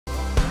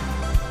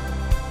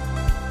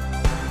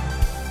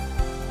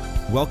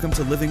Welcome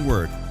to Living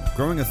Word,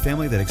 growing a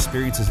family that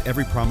experiences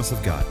every promise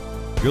of God.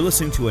 You're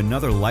listening to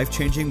another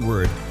life-changing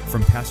word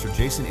from Pastor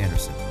Jason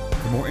Anderson.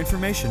 For more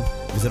information,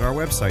 visit our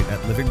website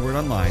at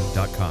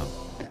livingwordonline.com.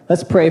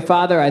 Let's pray.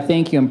 Father, I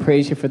thank you and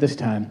praise you for this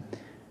time.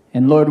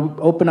 And Lord,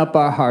 open up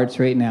our hearts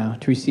right now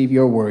to receive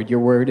your word.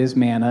 Your word is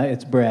manna,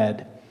 it's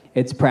bread,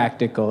 it's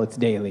practical, it's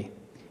daily.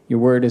 Your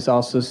word is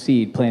also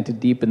seed planted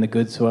deep in the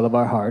good soil of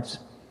our hearts,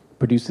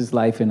 produces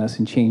life in us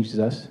and changes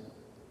us,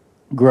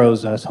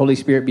 grows us. Holy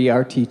Spirit, be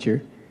our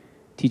teacher.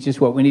 Teach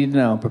us what we need to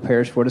know and prepare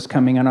us for what is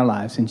coming in our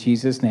lives. In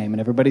Jesus' name. And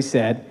everybody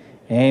said,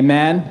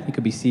 amen. You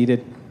could be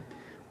seated.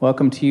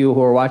 Welcome to you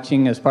who are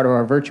watching as part of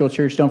our virtual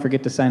church. Don't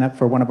forget to sign up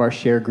for one of our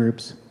share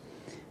groups.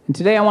 And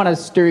today I want to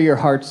stir your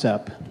hearts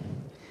up.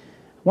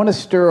 I want to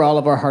stir all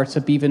of our hearts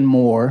up even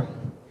more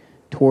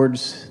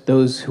towards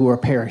those who are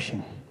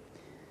perishing.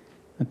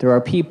 That there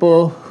are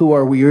people who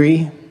are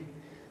weary,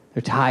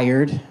 they're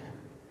tired,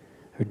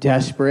 they're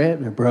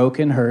desperate, they're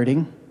broken,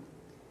 hurting.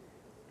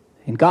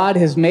 And God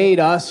has made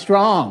us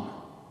strong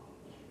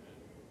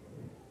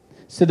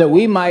so that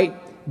we might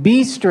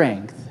be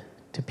strength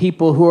to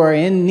people who are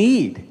in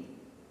need.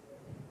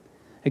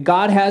 That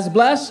God has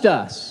blessed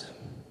us.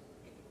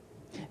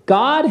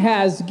 God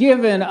has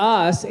given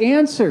us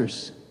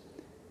answers.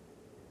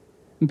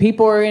 And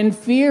people are in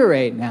fear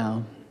right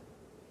now,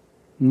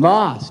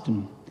 lost.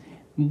 And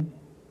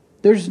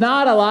there's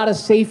not a lot of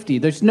safety.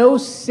 There's no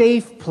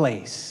safe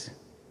place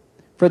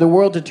for the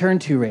world to turn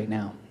to right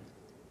now.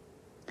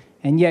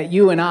 And yet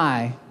you and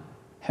I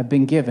have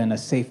been given a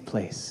safe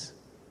place.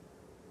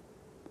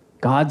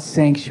 God's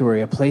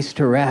sanctuary, a place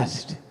to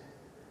rest,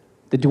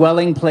 the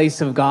dwelling place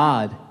of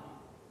God,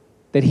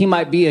 that he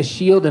might be a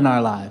shield in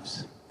our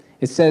lives.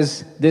 It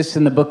says this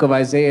in the book of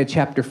Isaiah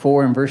chapter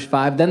 4 and verse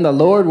 5, then the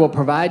Lord will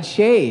provide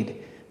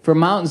shade for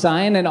Mount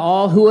Zion and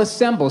all who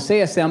assemble. Say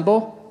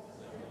assemble.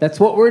 That's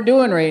what we're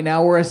doing right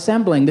now. We're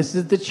assembling. This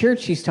is the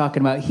church he's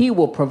talking about. He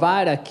will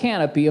provide a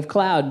canopy of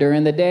cloud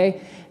during the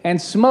day and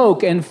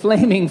smoke and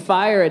flaming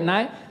fire at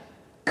night,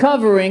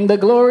 covering the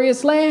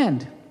glorious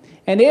land.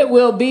 And it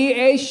will be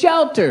a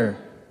shelter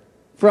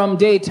from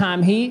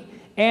daytime heat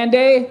and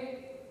a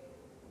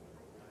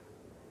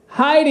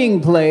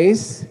hiding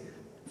place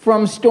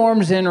from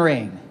storms and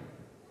rain.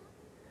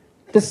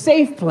 The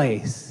safe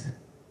place.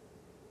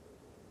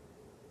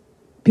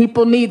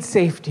 People need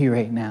safety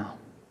right now,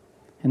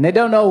 and they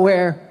don't know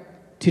where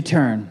to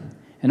turn.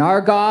 And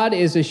our God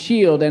is a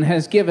shield and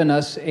has given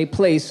us a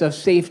place of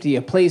safety,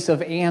 a place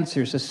of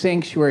answers, a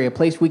sanctuary, a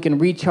place we can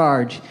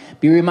recharge,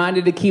 be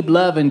reminded to keep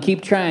loving,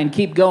 keep trying,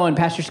 keep going.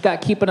 Pastor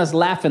Scott keeping us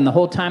laughing the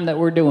whole time that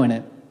we're doing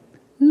it.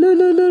 La,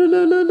 la, la,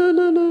 la, la,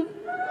 la,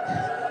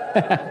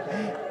 la.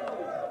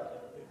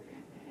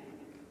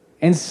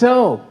 And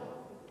so,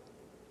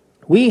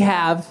 we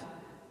have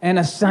an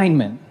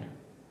assignment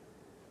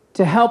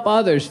to help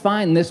others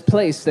find this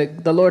place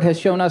that the Lord has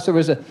shown us. There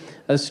was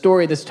a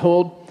story that's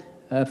told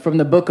from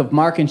the book of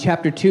Mark in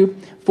chapter 2.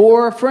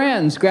 4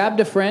 friends grabbed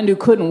a friend who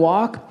couldn't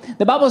walk.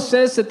 The Bible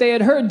says that they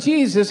had heard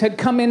Jesus had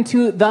come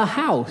into the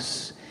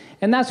house.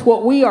 And that's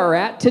what we are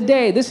at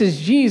today. This is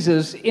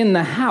Jesus in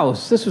the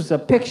house. This was a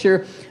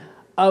picture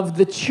of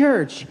the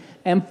church.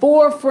 And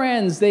 4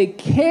 friends, they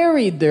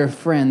carried their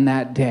friend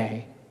that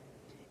day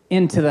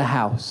into the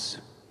house.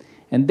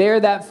 And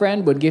there that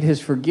friend would get his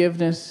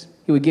forgiveness.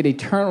 He would get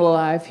eternal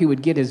life. He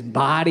would get his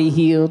body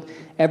healed.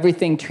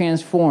 Everything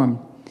transformed.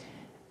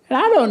 And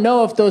I don't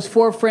know if those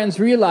 4 friends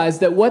realized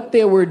that what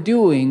they were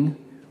doing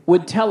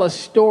would tell a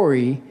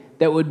story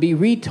that would be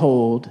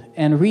retold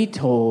and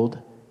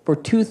retold for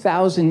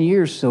 2,000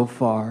 years so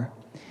far.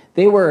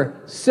 They were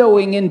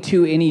sowing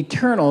into an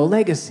eternal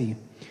legacy.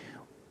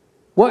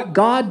 What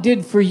God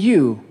did for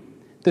you,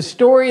 the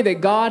story that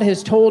God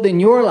has told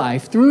in your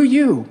life through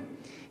you,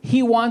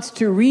 he wants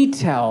to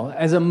retell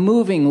as a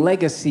moving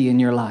legacy in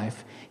your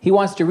life. He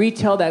wants to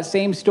retell that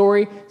same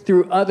story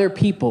through other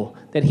people,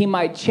 that he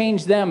might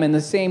change them in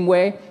the same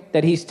way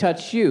that he's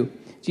touched you.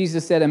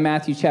 Jesus said in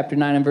Matthew chapter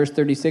 9 and verse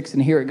 36,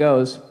 and here it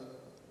goes.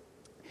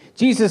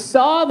 Jesus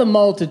saw the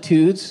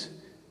multitudes,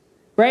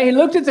 right? He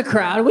looked at the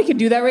crowd. We could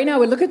do that right now.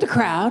 We look at the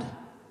crowd.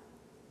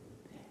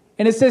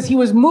 And it says he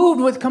was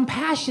moved with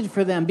compassion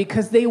for them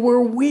because they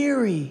were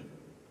weary.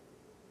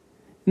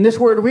 And this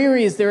word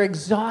weary is they're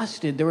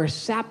exhausted. They were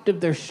sapped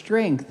of their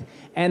strength,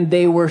 and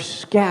they were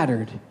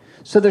scattered.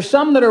 So there's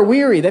some that are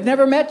weary. They've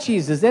never met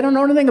Jesus. They don't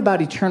know anything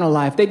about eternal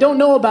life. They don't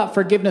know about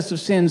forgiveness of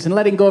sins and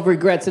letting go of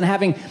regrets and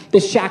having the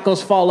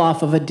shackles fall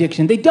off of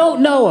addiction. They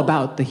don't know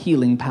about the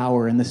healing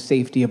power and the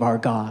safety of our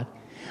God.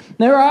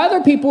 There are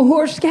other people who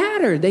are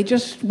scattered. They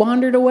just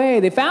wandered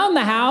away. They found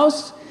the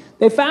house.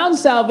 They found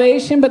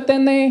salvation, but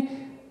then they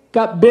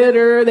got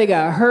bitter. They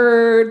got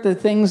hurt. The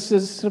things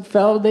just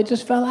fell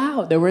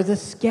out. They were the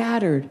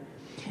scattered.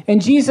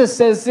 And Jesus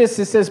says this.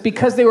 It says,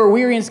 because they were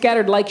weary and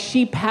scattered like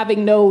sheep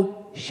having no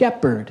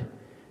shepherd.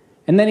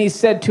 And then he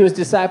said to his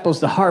disciples,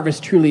 the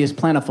harvest truly is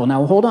plentiful.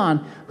 Now hold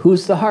on.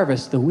 Who's the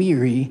harvest? The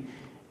weary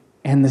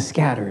and the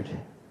scattered.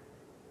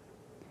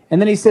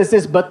 And then he says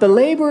this, but the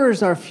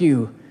laborers are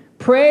few.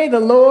 Pray the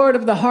Lord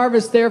of the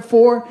harvest,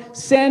 therefore,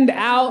 send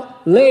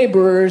out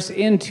laborers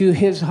into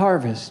his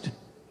harvest.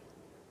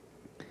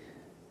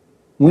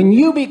 When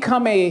you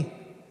become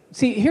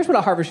see, here's what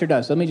a harvester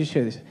does. Let me just show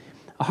you this.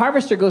 A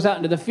harvester goes out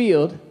into the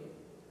field,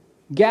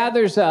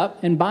 gathers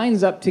up and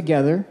binds up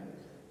together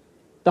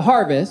the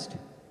harvest,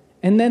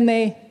 and then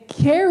they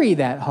carry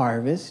that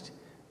harvest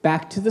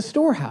back to the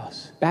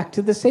storehouse, back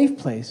to the safe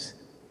place.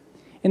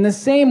 In the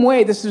same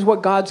way, this is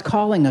what God's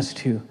calling us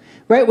to.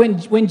 Right?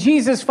 When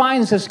Jesus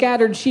finds a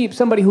scattered sheep,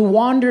 somebody who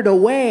wandered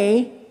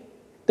away,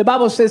 the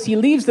Bible says he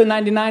leaves the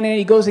 99 and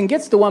he goes and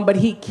gets the one, but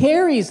he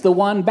carries the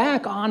one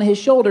back on his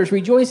shoulders,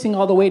 rejoicing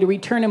all the way to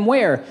return him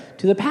where?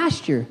 To the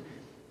pasture.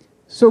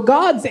 So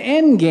God's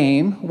end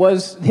game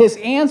was, his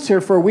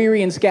answer for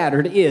weary and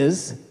scattered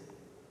is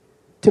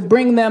to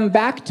bring them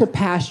back to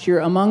pasture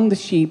among the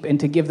sheep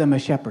and to give them a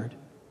shepherd.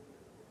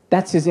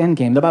 That's his end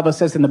game. The Bible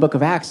says in the book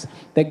of Acts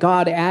that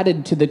God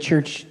added to the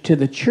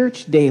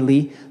church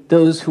daily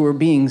those who are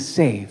being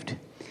saved.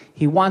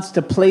 He wants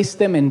to place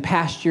them in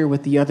pasture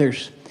with the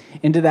others,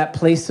 into that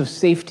place of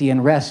safety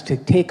and rest, to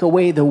take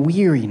away the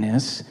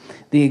weariness,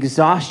 the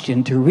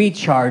exhaustion, to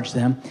recharge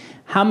them.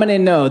 How many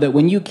know that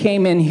when you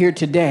came in here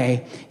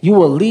today, you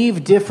will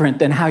leave different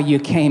than how you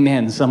came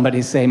in?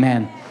 Somebody say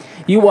amen.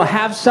 You will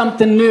have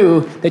something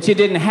new that you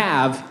didn't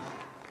have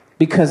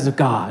because of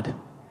God.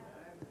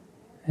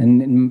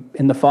 And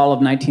in the fall of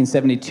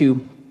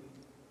 1972,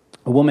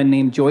 a woman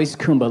named Joyce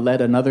Kumba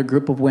led another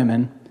group of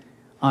women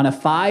on a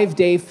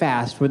 5-day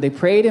fast where they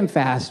prayed and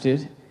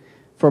fasted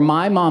for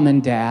my mom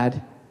and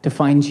dad to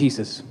find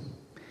Jesus.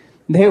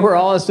 They were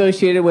all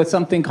associated with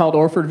something called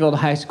Orfordville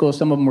High School.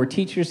 Some of them were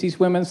teachers, these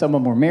women. Some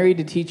of them were married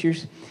to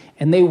teachers.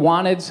 And they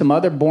wanted some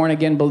other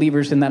born-again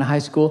believers in that high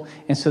school.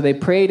 And so they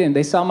prayed, and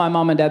they saw my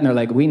mom and dad, and they're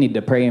like, we need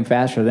to pray and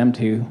fast for them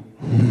too.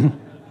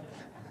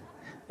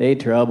 They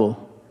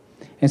trouble.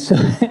 And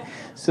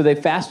so they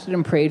fasted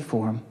and prayed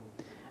for them.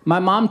 My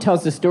mom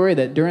tells the story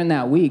that during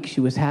that week, she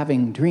was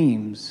having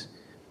dreams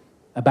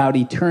about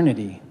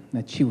eternity,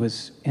 that she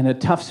was in a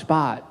tough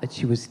spot, that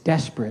she was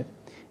desperate,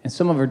 and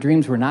some of her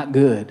dreams were not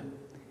good.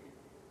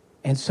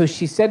 And so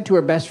she said to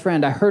her best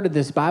friend, I heard of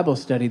this Bible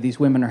study these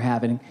women are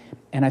having,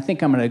 and I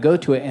think I'm going to go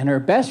to it. And her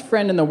best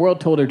friend in the world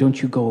told her, don't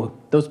you go.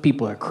 Those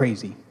people are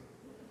crazy.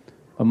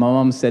 But my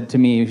mom said to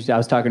me, I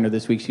was talking to her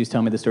this week, she was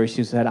telling me the story.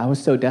 She said, I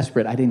was so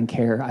desperate, I didn't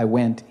care. I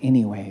went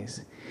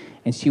anyways.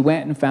 And she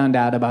went and found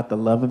out about the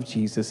love of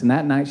Jesus. And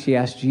that night she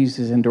asked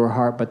Jesus into her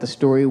heart, but the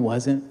story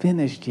wasn't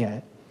finished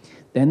yet.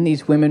 Then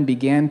these women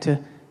began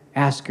to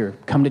ask her,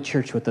 come to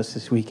church with us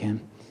this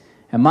weekend.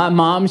 And my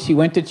mom, she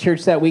went to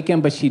church that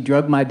weekend, but she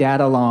drugged my dad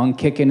along,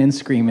 kicking and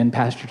screaming,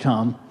 Pastor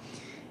Tom,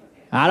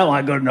 I don't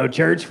want to go to no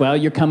church. Well,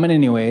 you're coming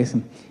anyways.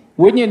 And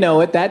wouldn't you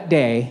know it, that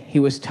day, he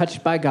was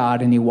touched by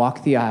God and he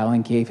walked the aisle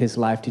and gave his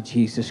life to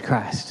Jesus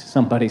Christ.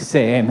 Somebody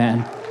say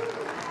amen.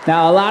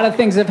 Now, a lot of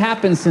things have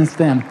happened since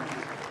then.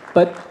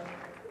 But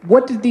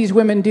what did these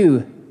women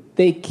do?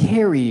 They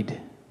carried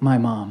my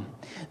mom.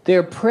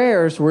 Their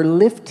prayers were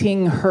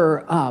lifting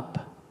her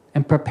up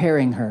and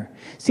preparing her.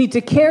 See,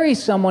 to carry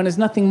someone is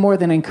nothing more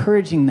than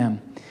encouraging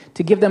them,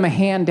 to give them a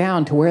hand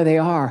down to where they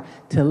are,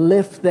 to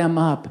lift them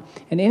up.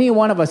 And any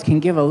one of us can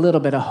give a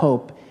little bit of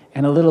hope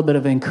and a little bit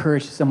of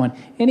encouragement to someone.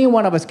 Any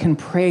one of us can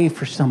pray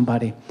for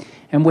somebody.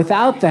 And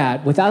without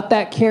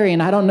that carrying,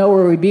 I don't know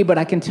where we'd be, but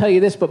I can tell you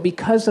this, but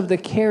because of the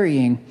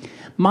carrying,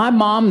 my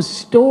mom's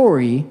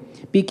story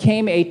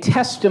became a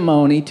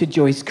testimony to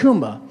Joyce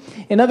Kumba.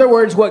 In other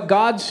words, what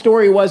God's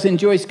story was in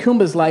Joyce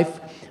Kumba's life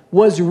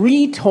was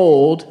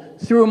retold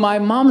through my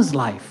mom's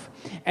life.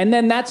 And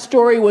then that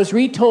story was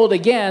retold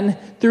again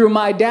through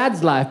my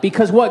dad's life,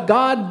 because what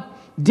God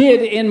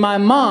did in my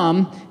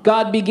mom,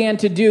 God began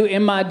to do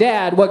in my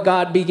dad what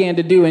God began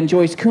to do in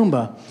Joyce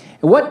Kumba.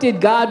 What did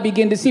God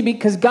begin to see?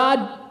 Because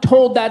God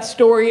told that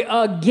story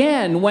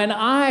again when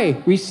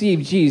I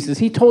received Jesus.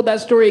 He told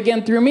that story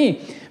again through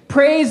me.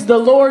 Praise the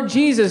Lord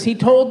Jesus. He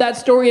told that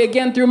story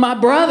again through my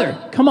brother.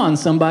 Come on,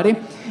 somebody.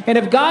 And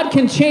if God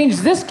can change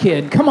this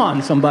kid, come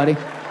on, somebody.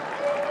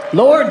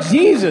 Lord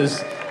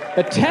Jesus,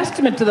 a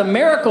testament to the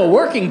miracle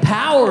working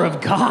power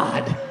of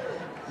God.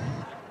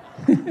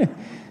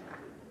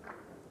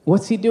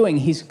 What's he doing?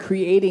 He's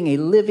creating a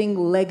living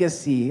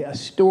legacy, a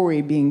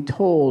story being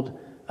told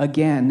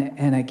again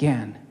and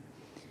again.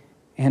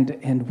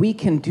 And we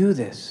can do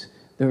this.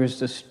 There is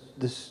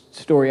this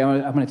story,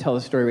 I'm going to tell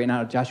the story right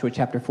now, Joshua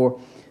chapter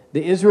 4.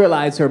 The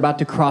Israelites are about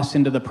to cross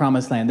into the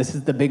promised land. This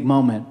is the big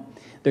moment.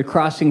 They're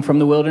crossing from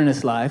the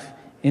wilderness life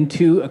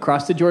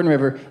across the Jordan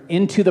River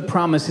into the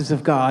promises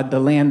of God,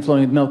 the land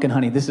flowing with milk and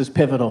honey. This is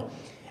pivotal.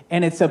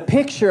 And it's a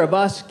picture of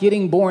us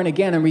getting born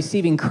again and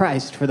receiving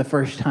Christ for the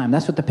first time.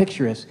 That's what the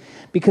picture is.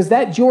 Because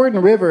that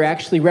Jordan River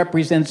actually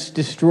represents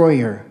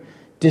destruction.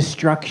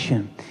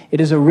 It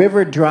is a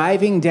river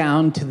driving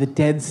down to the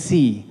Dead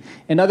Sea.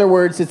 In other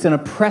words, it's an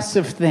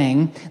oppressive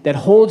thing that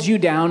holds you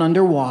down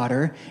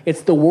underwater.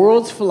 It's the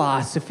world's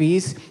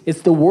philosophies.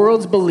 It's the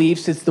world's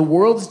beliefs. It's the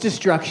world's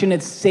destruction.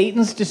 It's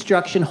Satan's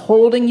destruction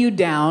holding you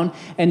down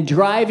and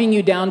driving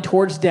you down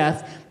towards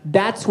death.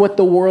 That's what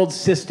the world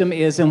system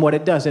is and what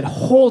it does. It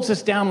holds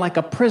us down like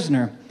a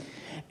prisoner.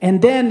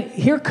 And then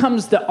here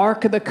comes the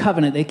Ark of the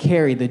Covenant.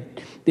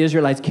 The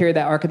Israelites carry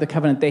that Ark of the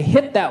Covenant. They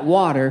hit that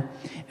water.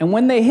 And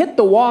when they hit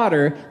the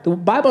water, the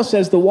Bible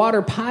says the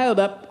water piled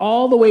up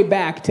all the way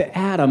back to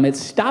Adam. It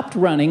stopped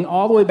running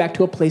all the way back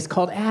to a place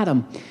called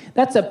Adam.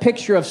 That's a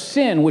picture of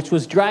sin, which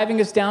was driving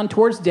us down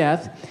towards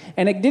death.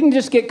 And it didn't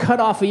just get cut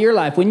off of your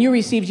life. When you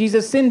received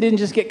Jesus, sin didn't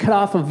just get cut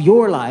off of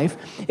your life.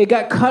 It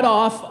got cut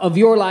off of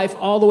your life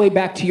all the way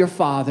back to your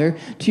father,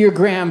 to your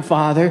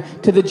grandfather,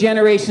 to the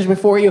generations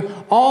before you,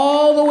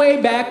 all the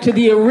way back to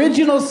the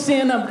original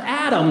sin of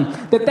Adam.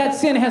 That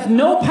sin has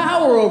no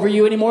power over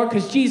you anymore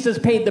because Jesus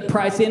paid the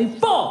price in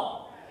full.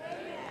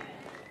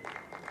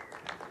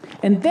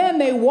 And then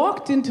they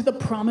walked into the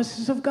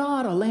promises of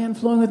God, a land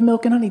flowing with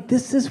milk and honey.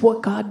 This is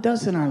what God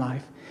does in our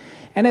life.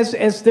 And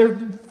as they're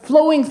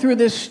flowing through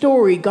this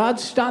story, God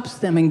stops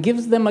them and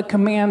gives them a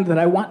command that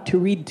I want to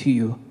read to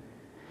you.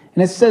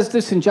 And it says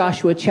this in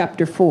Joshua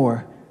chapter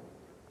 4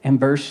 and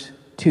verse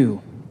 2.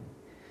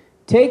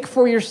 Take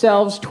for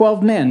yourselves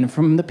 12 men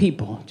from the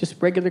people, just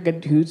regular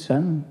dudes,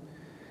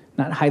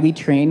 not highly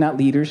trained, not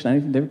leaders,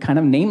 they're kind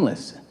of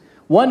nameless.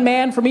 One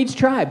man from each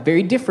tribe,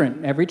 very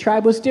different. Every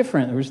tribe was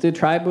different. There was the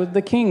tribe of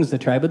the kings, the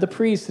tribe of the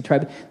priests,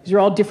 these are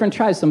all different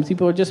tribes. Some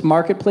people are just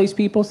marketplace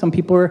people. Some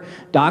people are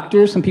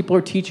doctors. Some people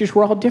are teachers.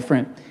 We're all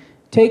different.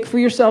 Take for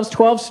yourselves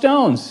 12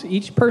 stones.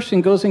 Each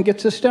person goes and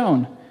gets a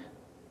stone.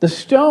 The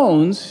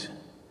stones,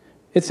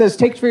 it says,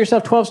 take for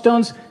yourself 12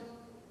 stones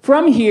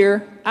from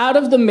here out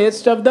of the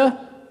midst of the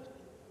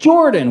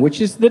Jordan, which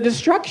is the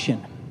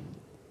destruction.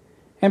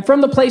 And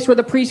from the place where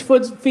the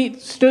priest's feet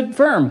stood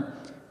firm.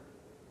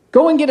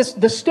 Go and get us.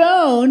 The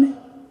stone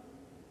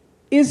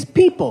is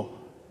people.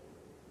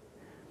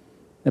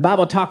 The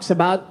Bible talks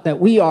about that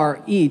we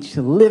are each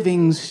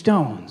living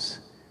stones.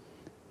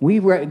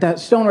 That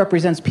stone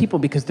represents people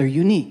because they're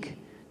unique.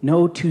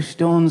 No two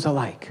stones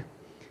alike.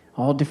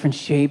 All different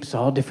shapes,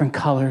 all different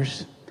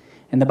colors.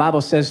 And the Bible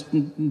says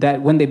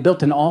that when they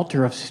built an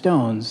altar of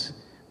stones,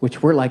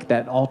 which were like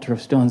that altar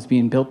of stones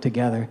being built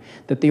together,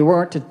 that they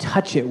weren't to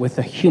touch it with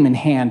a human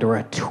hand or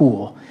a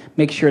tool.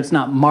 Make sure it's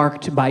not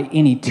marked by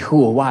any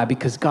tool. Why?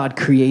 Because God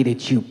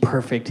created you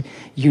perfect,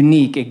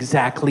 unique,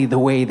 exactly the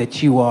way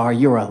that you are.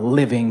 You're a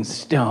living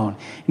stone.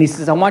 And he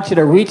says, I want you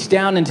to reach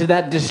down into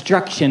that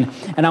destruction,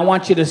 and I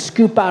want you to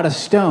scoop out a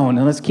stone.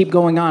 And let's keep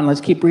going on.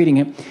 Let's keep reading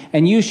it.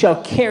 And you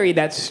shall carry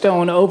that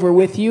stone over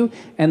with you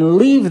and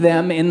leave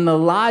them in the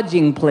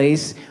lodging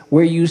place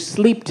where you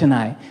sleep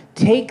tonight.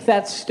 Take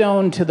that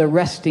stone to the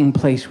resting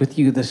place with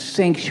you, the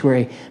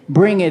sanctuary.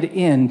 Bring it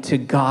into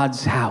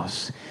God's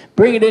house.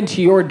 Bring it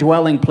into your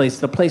dwelling place,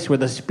 the place where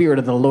the Spirit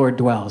of the Lord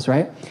dwells,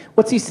 right?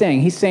 What's he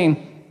saying? He's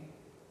saying,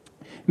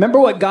 remember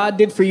what God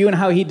did for you and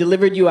how he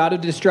delivered you out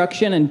of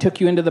destruction and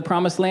took you into the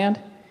promised land?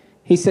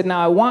 He said,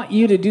 now I want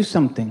you to do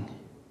something.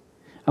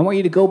 I want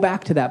you to go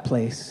back to that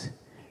place,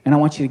 and I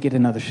want you to get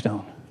another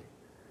stone.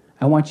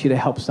 I want you to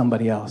help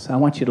somebody else. I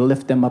want you to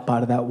lift them up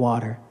out of that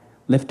water.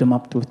 Lift them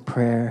up with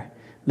prayer.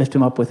 Lift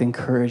them up with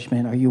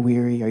encouragement. Are you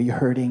weary? Are you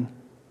hurting?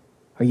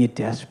 Are you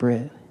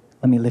desperate?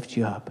 Let me lift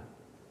you up.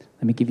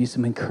 Let me give you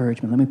some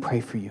encouragement. Let me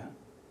pray for you.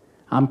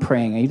 I'm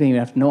praying. You don't even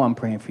have to know I'm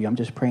praying for you. I'm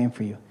just praying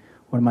for you.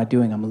 What am I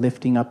doing? I'm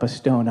lifting up a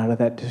stone out of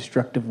that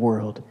destructive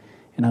world,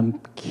 and I'm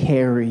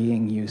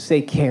carrying you.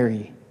 Say,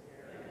 carry.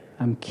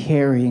 I'm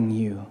carrying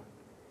you.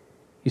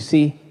 You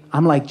see,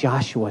 I'm like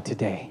Joshua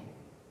today.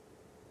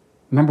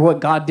 Remember what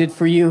God did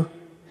for you?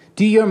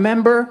 Do you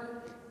remember?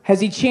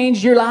 Has he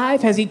changed your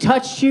life? Has he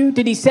touched you?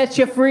 Did he set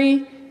you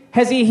free?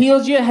 Has he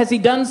healed you? Has he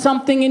done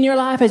something in your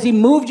life? Has he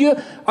moved you?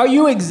 Are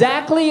you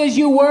exactly as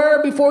you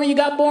were before you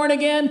got born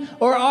again?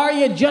 Or are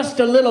you just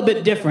a little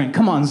bit different?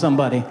 Come on,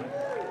 somebody.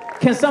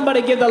 Can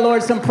somebody give the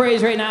Lord some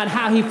praise right now on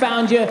how he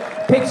found you,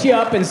 picked you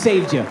up, and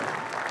saved you?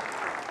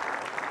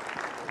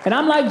 And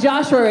I'm like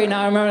Joshua right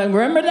now.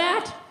 Remember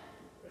that?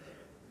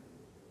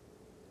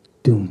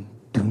 Doom,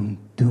 doom,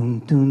 doom,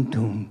 doom,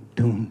 doom,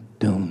 doom,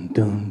 doom,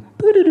 doom.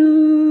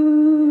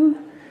 Boo-doo-doo.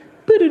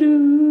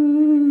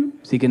 Boo-doo-doo.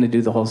 Is he going to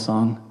do the whole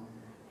song?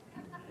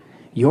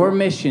 Your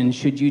mission,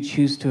 should you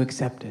choose to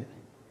accept it,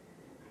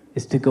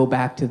 is to go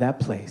back to that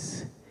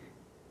place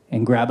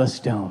and grab a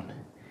stone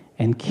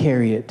and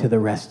carry it to the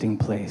resting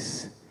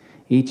place.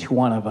 Each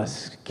one of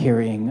us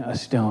carrying a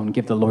stone.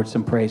 Give the Lord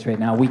some praise right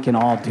now. We can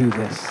all do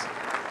this.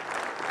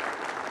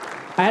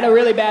 I had a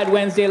really bad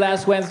Wednesday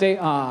last Wednesday.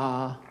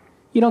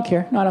 You don't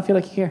care. No, I don't feel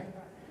like you care.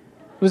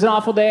 It was an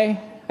awful day.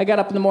 I got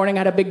up in the morning, I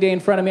had a big day in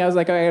front of me. I was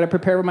like, I got to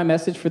prepare my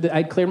message for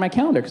I'd cleared my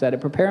calendar because I had to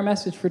prepare a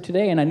message for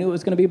today, and I knew it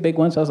was going to be a big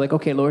one. So I was like,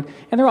 okay, Lord.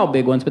 And they're all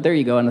big ones, but there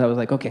you go. And I was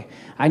like, okay,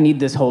 I need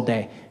this whole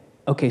day.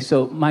 Okay,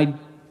 so my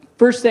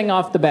first thing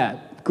off the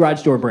bat,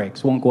 garage door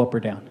breaks, won't go up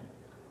or down.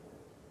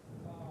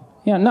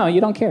 Yeah, no,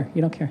 you don't care.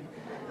 You don't care.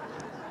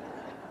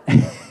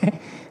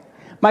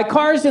 My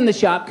car's in the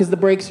shop because the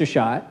brakes are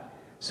shot.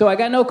 So I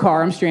got no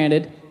car. I'm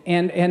stranded.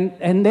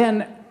 And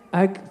then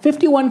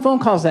 51 phone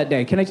calls that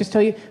day. Can I just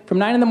tell you? From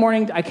 9 in the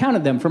morning, I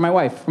counted them for my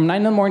wife. From 9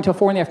 in the morning till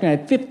 4 in the afternoon,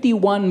 I had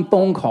 51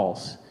 phone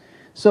calls.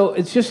 So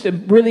it's just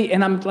really,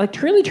 and I'm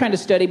like really trying to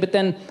study, but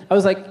then I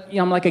was like,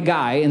 I'm like a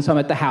guy, and so I'm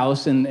at the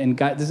house, and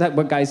guys, this is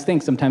what guys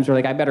think sometimes. They're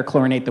like, I better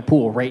chlorinate the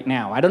pool right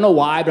now. I don't know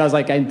why, but I was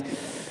like,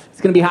 it's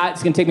going to be hot.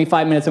 It's going to take me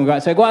 5 minutes.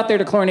 So I go out there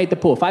to chlorinate the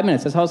pool. 5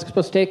 minutes. That's how it's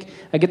supposed to take.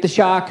 I get the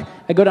shock.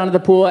 I go down to the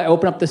pool. I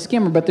open up the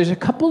skimmer, but there's a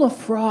couple of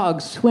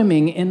frogs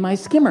swimming in my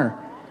skimmer.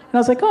 And I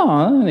was like,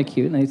 oh, they're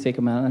cute. And I take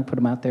them out and I put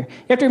them out there.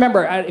 You have to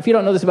remember, if you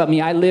don't know this about me,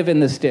 I live in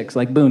the sticks,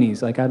 like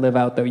boonies. Like I live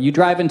out there. You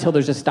drive until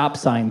there's a stop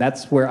sign.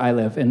 That's where I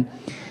live. And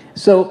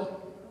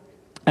so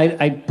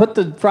I put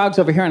the frogs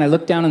over here and I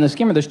look down in the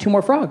skimmer. There's 2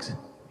 more frogs.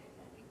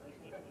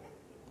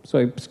 So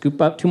I scoop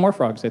up 2 more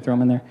frogs. I throw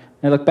them in there.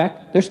 And I look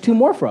back. There's 2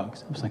 more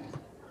frogs. I was like,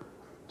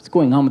 what's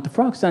going on with the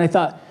frogs? And I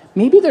thought,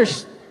 maybe they're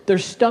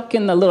stuck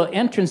in the little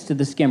entrance to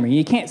the skimmer.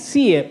 You can't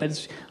see it, but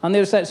it's on the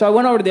other side. So I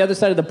went over to the other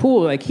side of the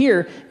pool, like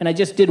here, and I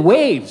just did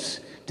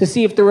waves to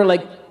see if there were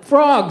like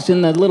frogs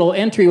in the little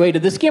entryway to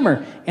the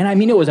skimmer. And I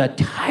mean, it was a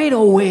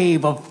tidal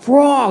wave of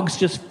frogs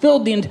just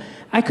filled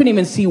I couldn't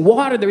even see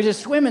water. They were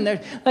just swimming.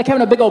 They're like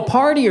having a big old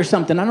party or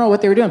something. I don't know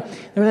what they were doing.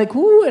 They were like,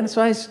 woo. And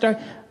so I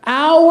started,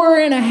 hour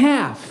and a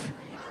half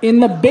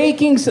in the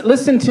baking,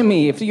 listen to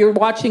me. If you're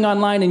watching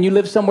online and you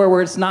live somewhere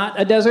where it's not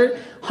a desert,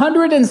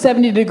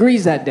 170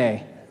 degrees that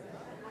day.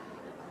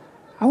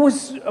 I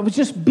was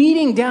just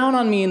beating down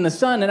on me in the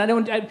sun,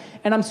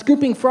 and I'm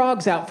scooping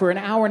frogs out for an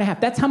hour and a half.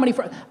 That's how many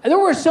frogs. There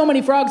were so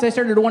many frogs, I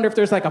started to wonder if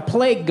there's like a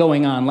plague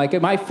going on. Like,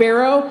 am I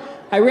Pharaoh?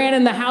 I ran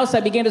in the house, I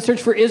began to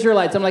search for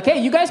Israelites. I'm like,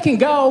 hey, you guys can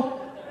go.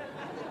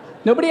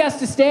 Nobody has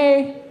to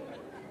stay.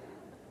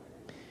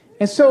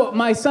 And so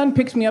my son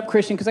picks me up,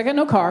 Christian, because I got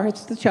no car.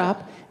 It's the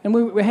shop. And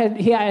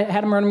he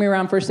had him running me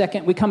around for a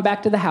second. We come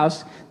back to the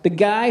house. The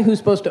guy who's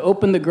supposed to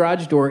open the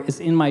garage door is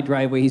in my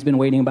driveway. He's been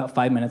waiting about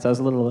 5 minutes. I was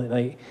a little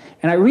late.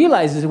 And I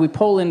realized as we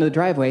pull into the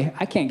driveway,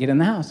 I can't get in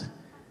the house.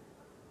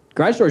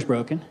 Garage door's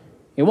broken.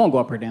 It won't go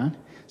up or down.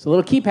 So the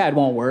little keypad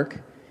won't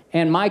work.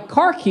 And my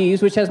car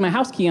keys, which has my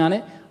house key on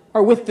it,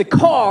 are with the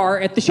car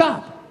at the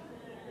shop.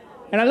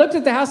 And I looked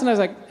at the house and I was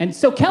like, and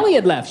so Kelly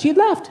had left. She had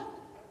left.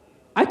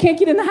 I can't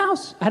get in the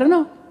house. I don't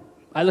know.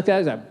 I looked at it, I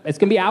was like, it's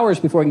going to be hours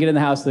before I can get in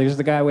the house. There's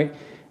the guy waiting.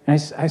 And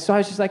I was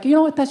just like, you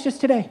know what? That's just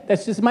today.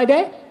 That's just my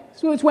day.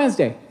 So it's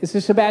Wednesday. It's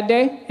just a bad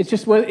day. It's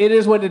just what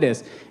it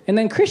is. And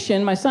then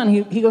Christian, my son,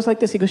 he goes like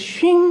this. He goes,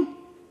 shing.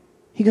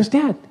 He goes,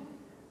 Dad,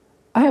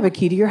 I have a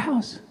key to your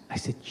house. I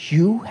said,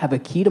 you have a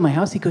key to my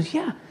house? He goes,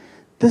 yeah.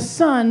 The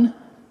son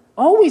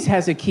always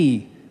has a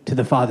key to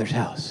the Father's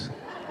house.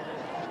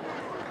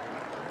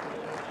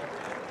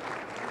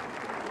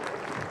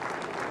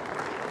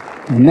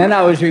 And then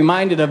I was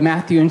reminded of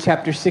Matthew in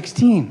chapter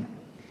 16.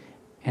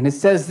 And it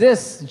says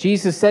this,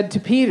 Jesus said to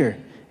Peter,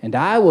 and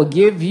I will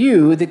give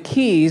you the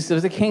keys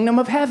of the kingdom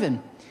of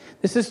heaven.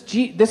 This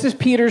is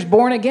Peter's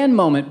born again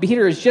moment.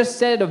 Peter has just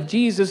said of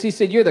Jesus, he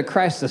said, you're the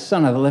Christ, the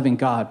Son of the living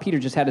God. Peter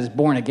just had his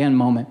born again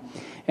moment.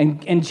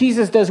 And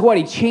Jesus does what?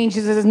 He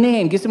changes his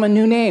name, gives him a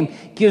new name,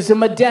 gives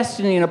him a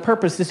destiny and a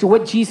purpose. This is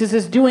what Jesus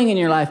is doing in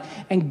your life,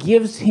 and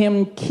gives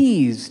him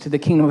keys to the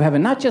kingdom of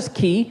heaven. Not just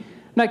key.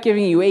 I'm not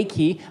giving you a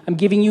key. I'm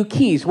giving you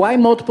keys. Why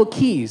multiple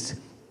keys?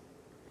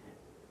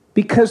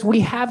 Because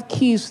we have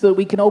keys so that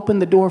we can open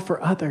the door for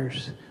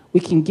others. We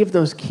can give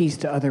those keys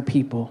to other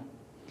people.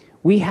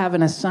 We have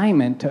an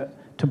assignment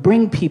to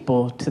bring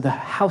people to the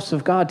house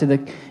of God, to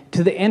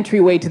the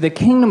entryway to the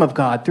kingdom of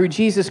God through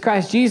Jesus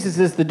Christ. Jesus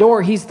is the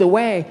door. He's the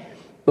way.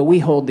 But we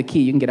hold the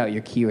key. You can get out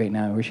your key right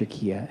now. Where's your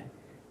key at?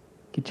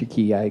 Get your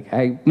key.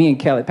 Me and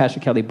Kelly, Pastor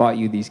Kelly bought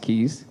you these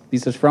keys.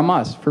 These are from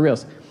us, for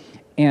reals.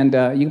 And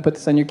you can put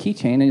this on your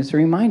keychain, and it's a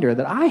reminder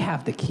that I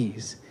have the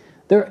keys.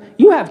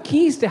 You have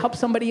keys to help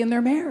somebody in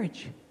their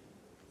marriage.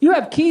 You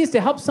have keys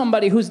to help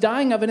somebody who's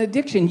dying of an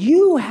addiction.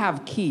 You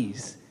have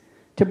keys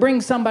to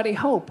bring somebody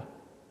hope.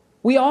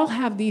 We all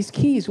have these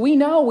keys. We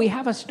know we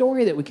have a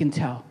story that we can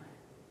tell,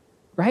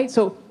 right?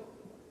 So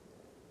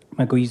I'm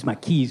going to go use my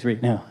keys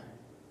right now.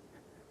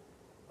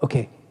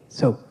 Okay,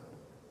 so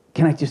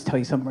can I just tell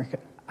you something?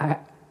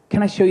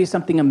 Can I show you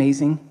something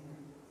amazing?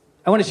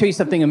 I want to show you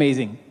something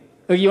amazing.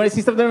 Okay, you want to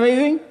see something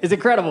amazing? It's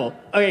incredible.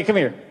 Okay, come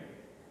here.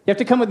 You have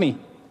to come with me.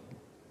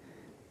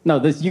 No,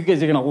 you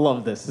guys are going to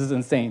love this. This is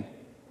insane.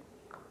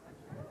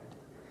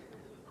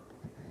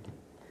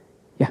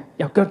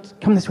 Yeah,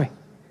 come this way.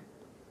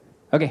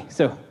 Okay,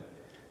 so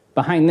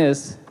behind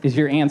this is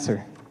your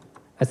answer.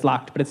 It's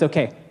locked, but it's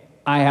okay.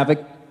 I have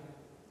a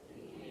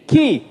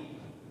key.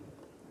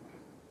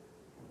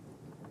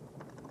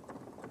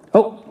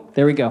 Oh,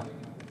 there we go.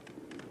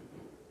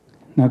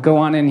 Now go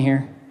on in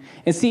here.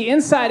 And see,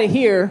 inside of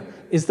here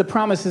is the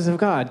promises of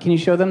God. Can you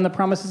show them the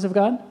promises of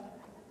God?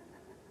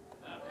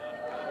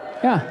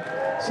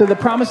 Yeah. So the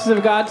promises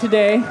of God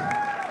today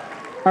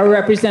are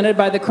represented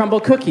by the crumble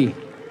cookie.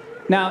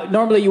 Now,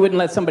 normally you wouldn't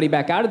let somebody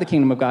back out of the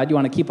kingdom of God. You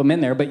want to keep them in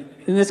there. But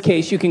in this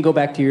case, you can go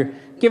back to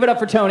give it up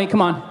for Tony.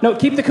 Come on. No,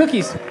 keep the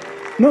cookies.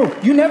 No,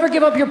 you never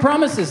give up your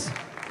promises.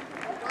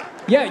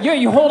 Yeah,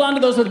 you hold on to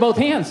those with both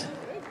hands.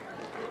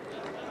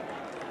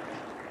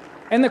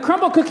 And the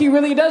crumble cookie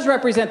really does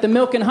represent the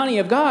milk and honey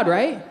of God,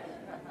 right?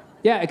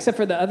 Yeah, except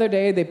for the other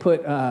day they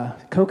put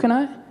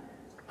coconut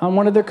on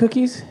one of their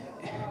cookies.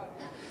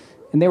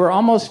 And they were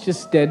almost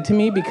just dead to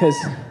me because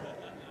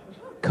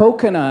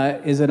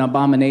coconut is an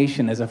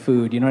abomination as a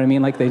food. You know what I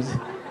mean? Like they'd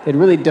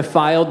really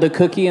defiled the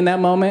cookie in that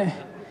moment.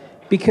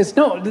 Because,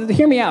 no,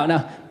 hear me out.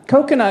 Now,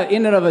 coconut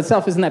in and of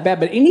itself isn't that bad,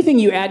 but anything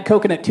you add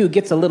coconut to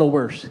gets a little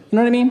worse. You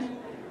know what I mean?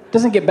 It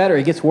doesn't get better,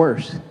 it gets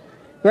worse.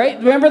 Right?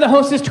 Remember the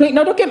hostess tweet?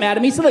 No, don't get mad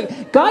at me. So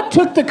look, God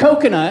took the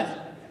coconut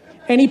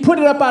and he put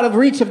it up out of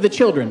reach of the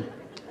children.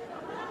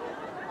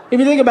 If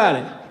you think about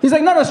it. He's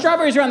like, no,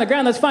 strawberries are on the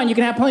ground, that's fine, you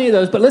can have plenty of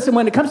those. But listen,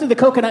 when it comes to the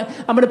coconut,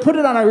 I'm going to put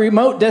it on a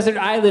remote desert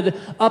island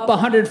up a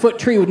 100-foot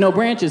tree with no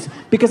branches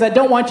because I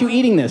don't want you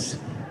eating this.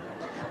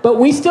 But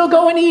we still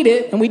go and eat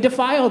it, and we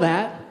defile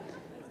that.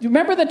 You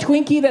remember the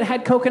Twinkie that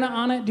had coconut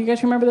on it? Do you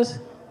guys remember this?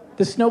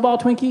 The snowball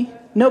Twinkie?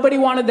 Nobody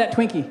wanted that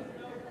Twinkie.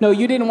 No,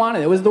 you didn't want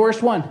it. It was the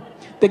worst one.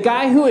 The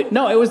guy who... it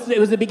was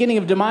the beginning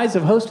of demise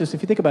of Hostess,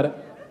 if you think about it.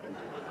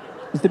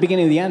 It was the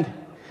beginning of the end.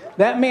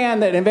 That man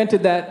that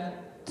invented that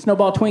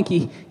snowball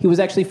Twinkie, he was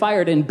actually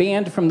fired and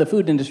banned from the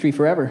food industry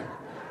forever.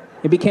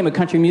 He became a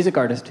country music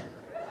artist.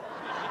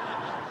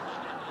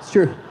 It's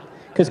true.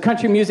 Because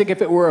country music,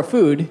 if it were a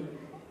food,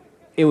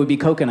 it would be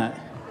coconut.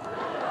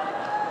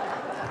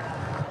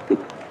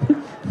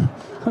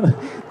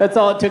 That's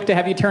all it took to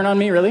have you turn on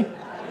me, really?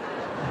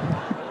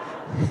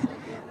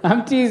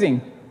 I'm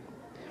teasing.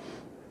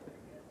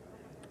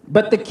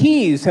 But the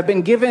keys have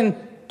been given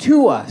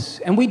to us,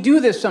 and we do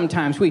this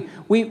sometimes. We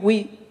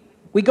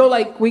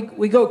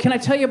go, can I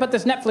tell you about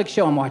this Netflix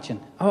show I'm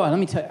watching? Oh, let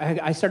me tell you,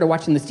 I started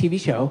watching this TV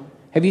show.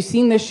 Have you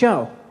seen this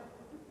show?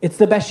 It's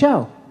the best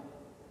show.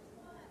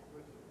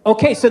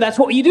 Okay, so that's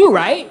what you do,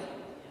 right?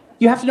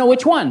 You have to know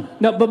which one.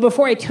 No, but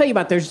before I tell you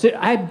about this,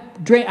 I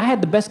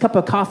had the best cup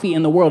of coffee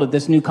in the world at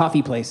this new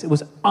coffee place. It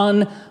was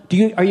are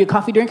you a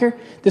coffee drinker?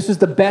 This was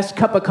the best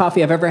cup of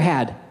coffee I've ever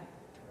had.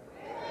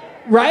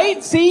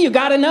 Right? See, you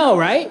gotta know,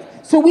 right?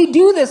 So we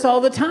do this all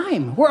the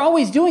time. We're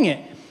always doing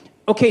it.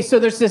 Okay, so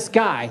there's this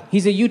guy.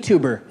 He's a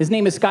YouTuber. His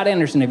name is Scott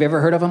Anderson. Have you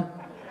ever heard of him?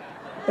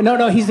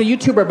 No, he's a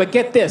YouTuber, but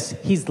get this.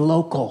 He's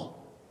local.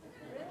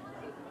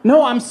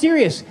 No, I'm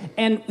serious.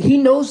 And he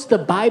knows the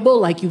Bible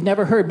like you've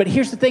never heard. But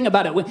here's the thing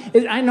about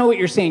it. I know what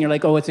you're saying. You're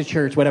like, oh, it's a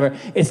church, whatever.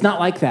 It's not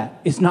like that.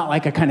 It's not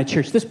like a kind of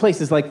church. This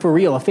place is like, for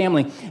real, a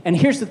family. And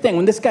here's the thing.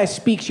 When this guy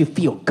speaks, you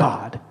feel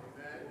God.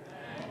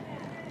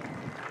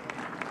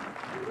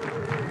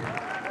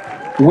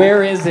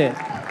 Where is it?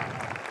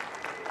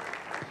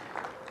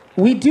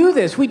 We do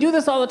this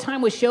all the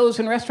time with shows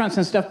and restaurants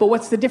and stuff, but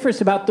what's the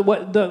difference about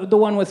the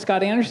one with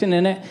Scott Anderson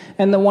in it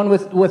and the one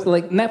with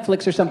like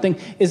Netflix or something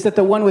is that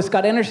the one with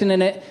Scott Anderson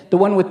in it, the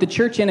one with the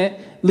church in it,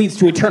 leads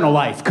to eternal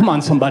life. Come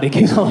on, somebody.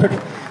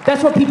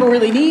 That's what people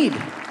really need.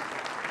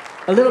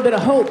 A little bit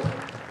of hope.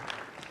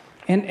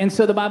 And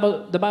so the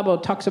Bible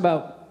talks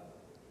about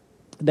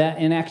that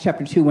in Acts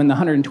chapter 2, when the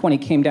 120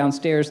 came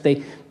downstairs,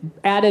 they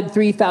added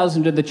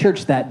 3,000 to the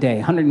church that day.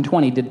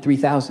 120 did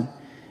 3,000.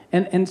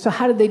 And so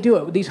how did they do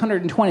it? With these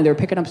 120, they were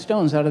picking up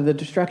stones out of the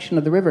destruction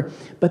of the river.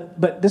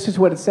 But this is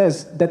what it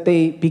says, that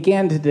they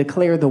began to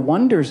declare the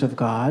wonders of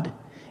God,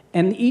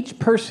 and each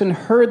person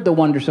heard the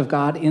wonders of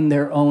God in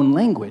their own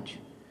language.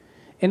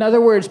 In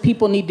other words,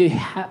 people need to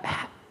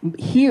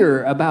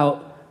hear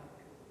about,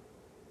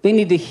 they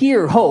need to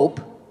hear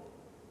hope,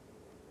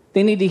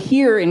 they need to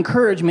hear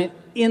encouragement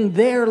in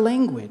their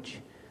language.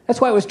 That's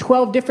why it was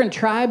 12 different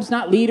tribes,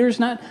 not leaders,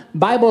 not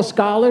Bible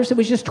scholars. It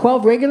was just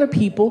 12 regular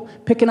people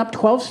picking up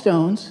 12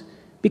 stones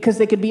because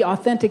they could be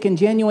authentic and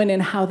genuine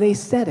in how they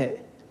said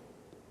it.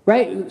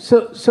 Right?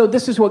 So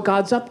this is what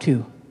God's up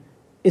to.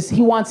 Is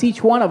he wants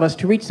each one of us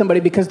to reach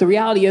somebody, because the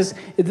reality is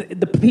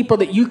the people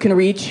that you can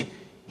reach,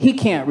 he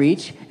can't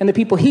reach. And the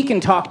people he can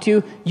talk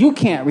to, you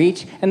can't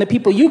reach. And the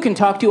people you can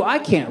talk to, I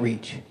can't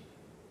reach.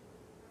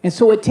 And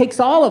so it takes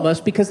all of us,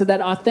 because of that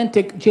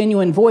authentic,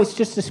 genuine voice,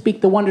 just to speak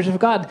the wonders of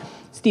God.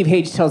 Steve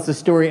Hage tells the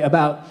story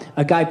about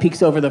a guy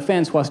peeks over the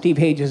fence while Steve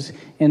Hage is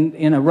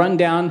in a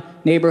rundown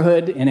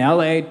neighborhood in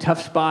LA,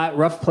 tough spot,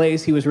 rough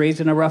place. He was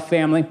raised in a rough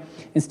family.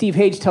 And Steve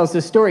Hage tells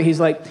this story. He's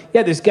like,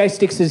 yeah, this guy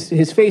sticks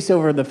his face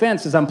over the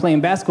fence as I'm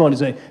playing basketball, and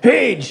he's like,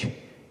 Hage!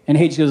 And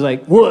Hage goes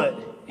like, what?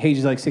 Hage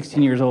is like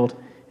 16 years old.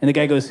 And the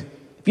guy goes,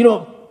 if you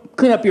don't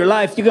clean up your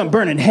life, you're going to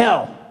burn in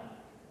hell.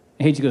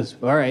 And Hage goes,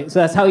 all right. So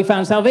that's how he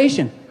found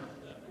salvation.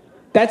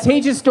 That's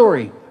Hage's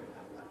story.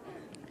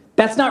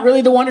 That's not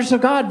really the wonders of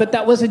God, but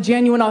that was a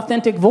genuine,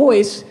 authentic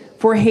voice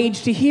for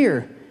Hage to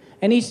hear.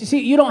 And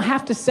you don't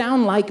have to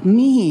sound like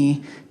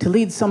me to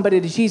lead somebody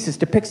to Jesus,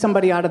 to pick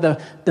somebody out of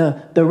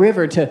the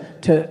river,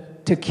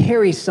 to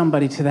carry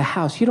somebody to the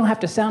house. You don't have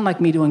to sound like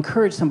me to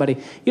encourage somebody.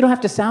 You don't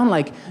have to sound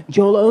like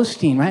Joel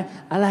Osteen, right?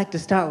 I like to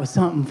start with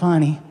something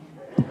funny.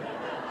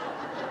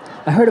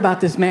 I heard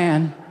about this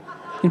man.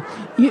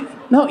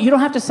 No, you don't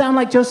have to sound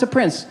like Joseph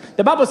Prince.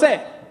 The Bible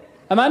says,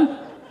 amen?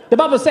 The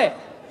Bible says,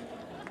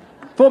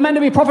 for a man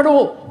to be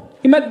profitable,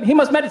 He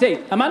must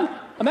meditate. Amen?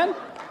 Amen?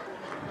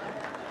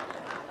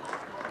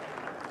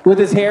 With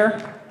his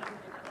hair.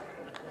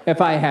 If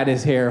I had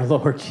his hair,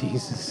 Lord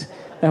Jesus,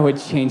 that would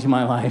change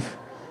my life.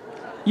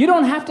 You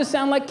don't have to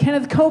sound like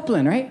Kenneth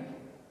Copeland, right?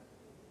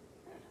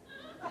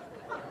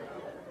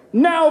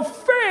 Now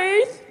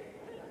faith.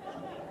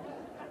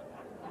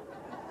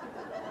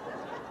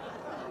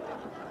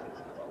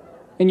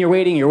 And you're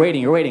waiting.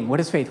 What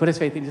is faith?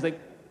 And he's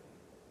like,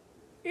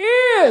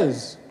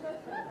 is.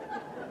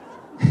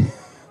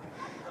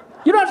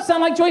 You don't have to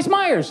sound like Joyce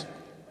Myers.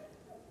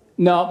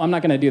 No, I'm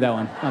not going to do that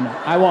one.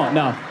 I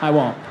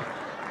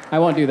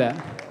won't do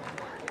that.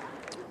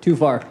 Too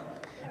far.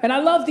 And I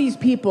love these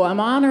people. I'm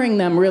honoring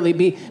them really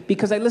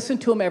because I listen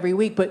to them every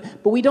week, but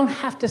we don't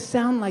have to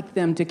sound like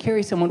them to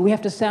carry someone. We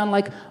have to sound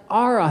like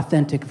our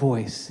authentic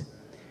voice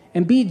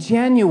and be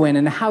genuine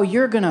in how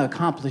you're going to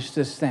accomplish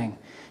this thing.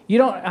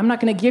 I'm not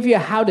going to give you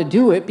how to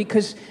do it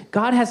because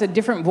God has a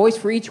different voice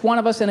for each one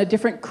of us and a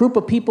different group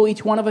of people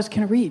each one of us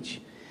can reach.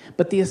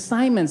 But the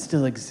assignment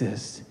still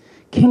exists.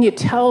 Can you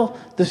tell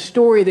the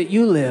story that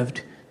you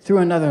lived through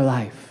another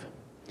life?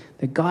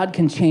 That God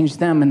can change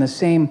them in the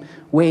same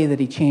way that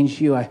he changed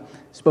you. I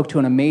spoke to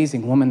an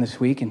amazing woman this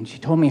week, and she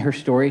told me her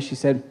story. She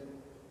said,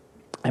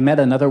 I met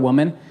another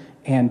woman,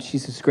 and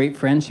she's this great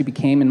friend she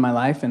became in my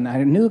life, and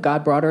I knew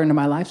God brought her into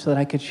my life so that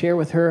I could share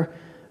with her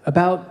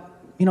about,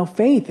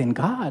 faith in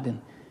God.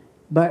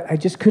 But I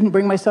just couldn't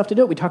bring myself to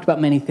do it. We talked about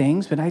many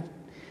things, but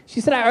she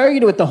said, I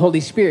argued with the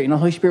Holy Spirit. The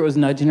Holy Spirit was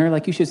nudging her,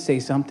 like, you should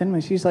say something.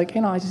 And she's like,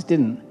 I just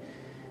didn't.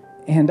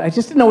 And I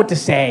just didn't know what to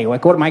say.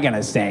 Like, what am I going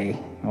to say?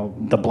 Well,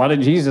 the blood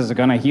of Jesus is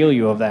going to heal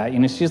you of that.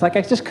 She's like,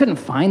 I just couldn't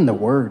find the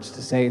words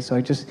to say. So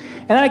and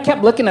then I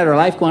kept looking at her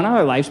life going,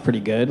 her life's pretty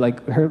good. Like,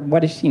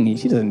 what does she need?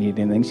 She doesn't need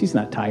anything. She's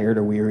not tired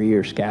or weary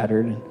or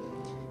scattered. And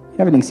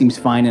everything seems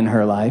fine in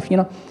her life.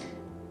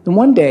 Then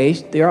one day,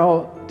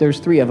 there's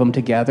three of them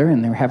together,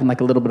 and they're having like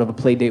a little bit of a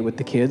play date with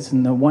the kids.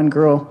 And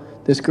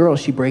this girl,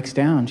 she breaks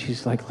down.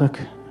 She's like, look,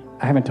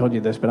 I haven't told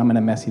you this, but I'm in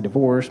a messy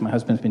divorce. My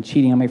husband's been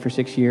cheating on me for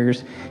 6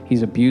 years.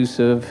 He's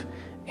abusive.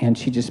 And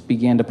she just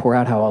began to pour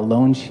out how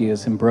alone she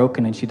is and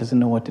broken, and she doesn't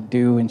know what to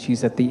do, and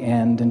she's at the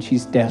end, and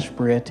she's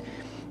desperate.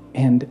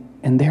 And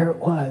there it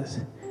was.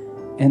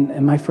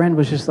 And my friend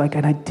was just like,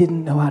 and I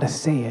didn't know how to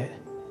say it.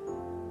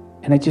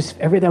 And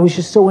that was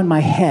just so in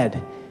my head.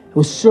 I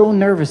was so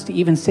nervous to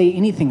even say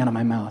anything out of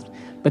my mouth.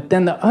 But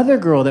then the other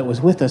girl that was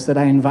with us that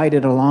I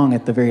invited along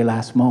at the very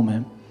last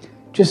moment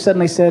just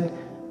suddenly said,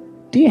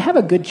 do you have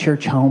a good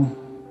church home?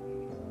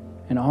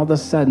 And all of a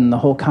sudden, the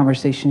whole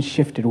conversation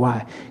shifted.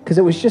 Why? Because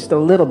it was just a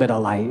little bit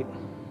of light.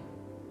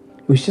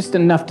 It was just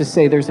enough to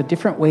say there's a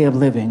different way of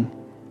living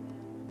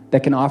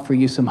that can offer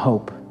you some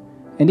hope.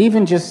 And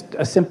even just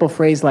a simple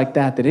phrase like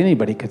that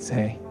anybody could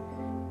say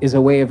is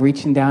a way of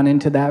reaching down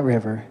into that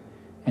river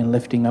and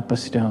lifting up a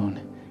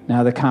stone.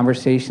 Now the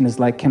conversation is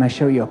like, can I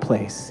show you a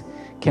place?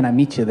 Can I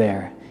meet you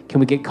there? Can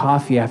we get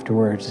coffee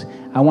afterwards?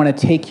 I want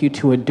to take you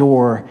to a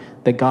door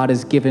that God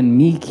has given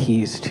me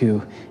keys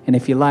to. And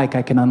if you like,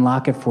 I can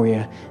unlock it for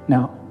you.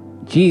 Now,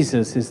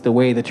 Jesus is the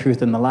way, the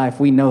truth, and the life.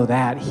 We know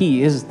that.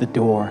 He is the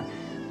door.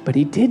 But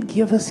he did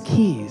give us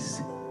keys.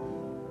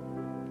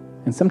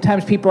 And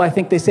sometimes people, I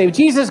think they say,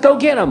 Jesus, go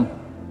get them.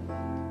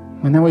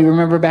 And then we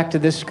remember back to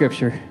this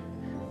scripture.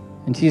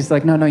 And Jesus is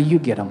like, no, you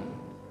get them.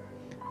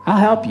 I'll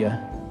help you.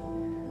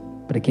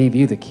 But I gave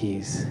you the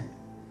keys.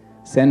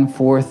 Send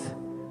forth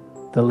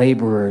the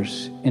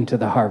laborers into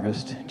the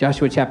harvest.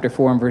 Joshua chapter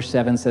 4 and verse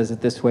 7 says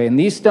it this way, and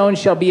these stones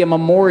shall be a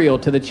memorial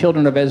to the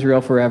children of Israel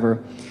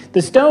forever.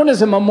 The stone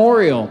is a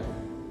memorial.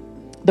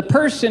 The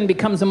person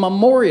becomes a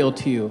memorial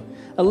to you,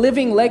 a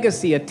living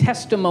legacy, a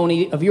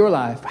testimony of your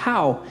life.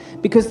 How?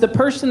 Because the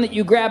person that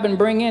you grab and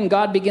bring in,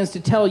 God begins to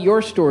tell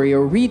your story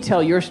or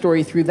retell your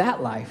story through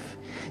that life.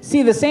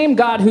 See, the same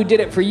God who did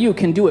it for you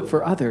can do it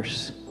for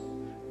others.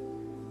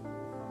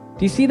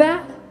 Do you see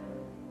that?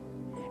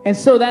 And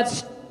so that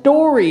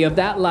story of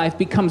that life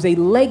becomes a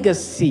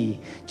legacy.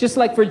 Just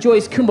like for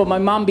Joyce Kumbo, my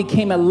mom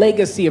became a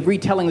legacy of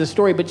retelling the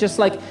story. But just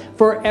like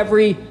for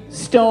every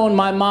stone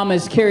my mom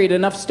has carried,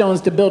 enough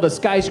stones to build a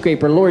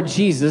skyscraper, Lord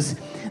Jesus,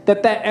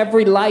 that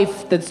every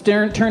life that's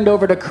turned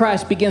over to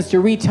Christ begins to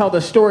retell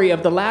the story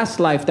of the last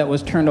life that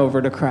was turned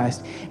over to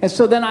Christ. And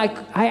so then I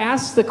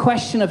ask the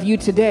question of you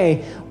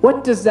today,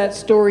 what does that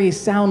story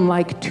sound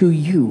like to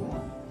you?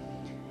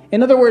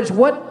 In other words,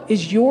 what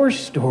is your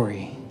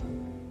story?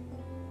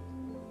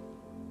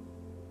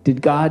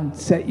 Did God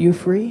set you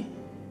free?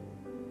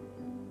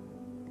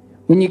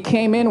 When you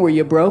came in, were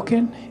you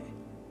broken?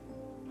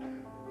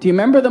 Do you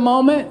remember the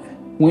moment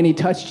when he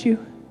touched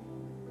you?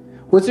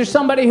 Was there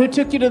somebody who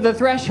took you to the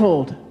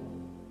threshold?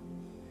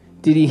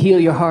 Did he heal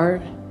your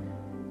heart?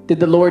 Did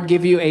the Lord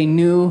give you a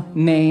new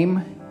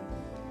name?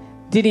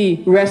 Did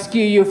he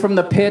rescue you from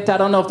the pit? I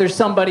don't know if there's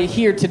somebody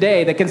here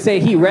today that can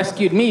say, he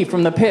rescued me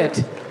from the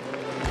pit.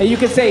 And you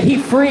can say, he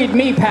freed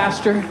me,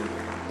 Pastor.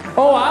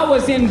 Oh, I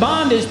was in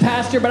bondage,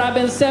 Pastor, but I've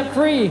been set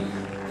free.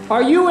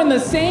 Are you in the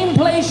same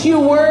place you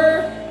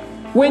were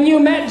when you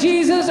met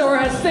Jesus, or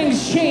has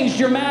things changed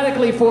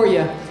dramatically for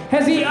you?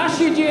 Has He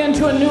ushered you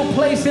into a new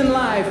place in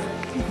life?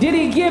 Did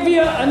He give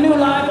you a new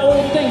life?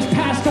 Old things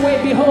passed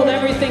away. Behold,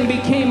 everything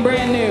became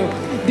brand new.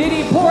 Did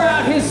He pour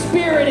out His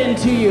Spirit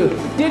into you?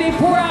 Did He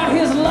pour out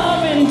His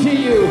love into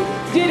you?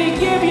 Did He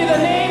give you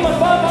the name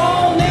above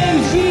all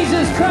names,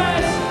 Jesus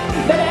Christ?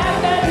 That at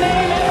that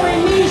name every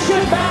knee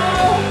should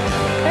bow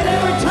and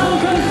every tongue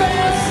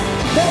confess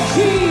that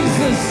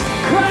Jesus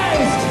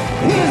Christ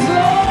is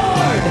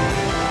Lord.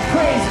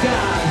 Praise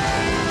God.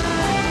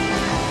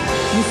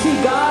 You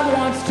see, God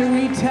wants to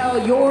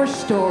retell your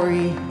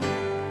story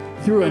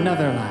through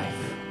another life.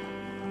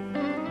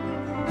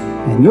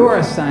 And your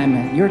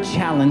assignment, your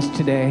challenge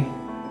today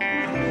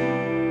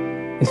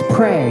is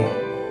pray.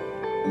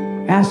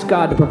 Ask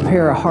God to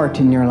prepare a heart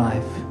in your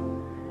life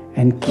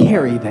and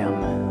carry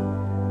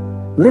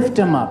them. Lift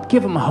them up.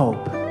 Give them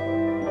hope.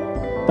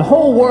 The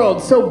whole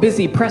world's so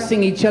busy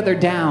pressing each other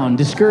down,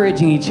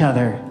 discouraging each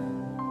other.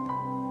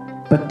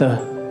 But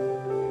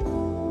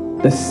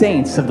the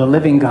saints of the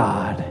living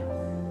God,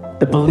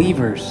 the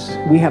believers,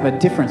 we have a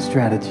different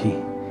strategy.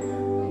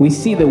 We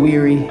see the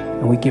weary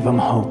and we give them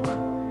hope.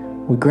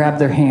 We grab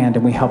their hand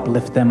and we help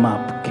lift them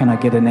up. Can I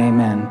get an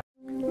amen?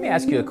 Let me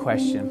ask you a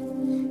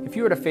question. If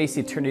you were to face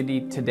eternity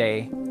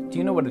today, do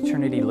you know what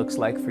eternity looks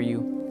like for you?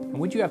 And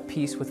would you have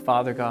peace with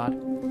Father God?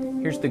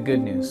 Here's the good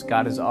news.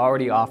 God has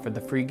already offered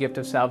the free gift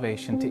of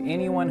salvation to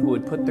anyone who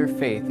would put their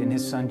faith in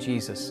His Son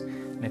Jesus.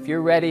 And if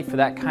you're ready for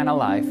that kind of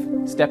life,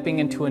 stepping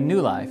into a new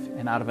life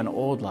and out of an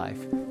old life,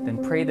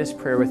 then pray this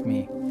prayer with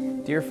me.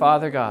 Dear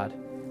Father God,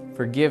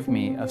 forgive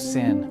me of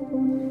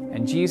sin.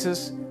 And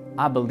Jesus,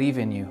 I believe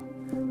in you.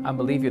 I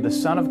believe you're the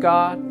Son of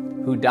God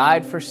who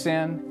died for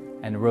sin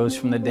and rose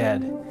from the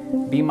dead.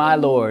 Be my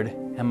Lord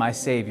and my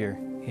Savior.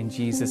 In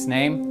Jesus'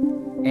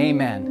 name,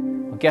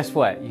 amen. Well, guess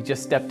what? You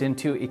just stepped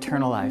into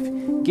eternal life.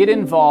 Get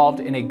involved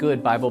in a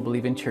good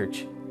Bible-believing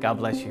church. God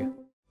bless you.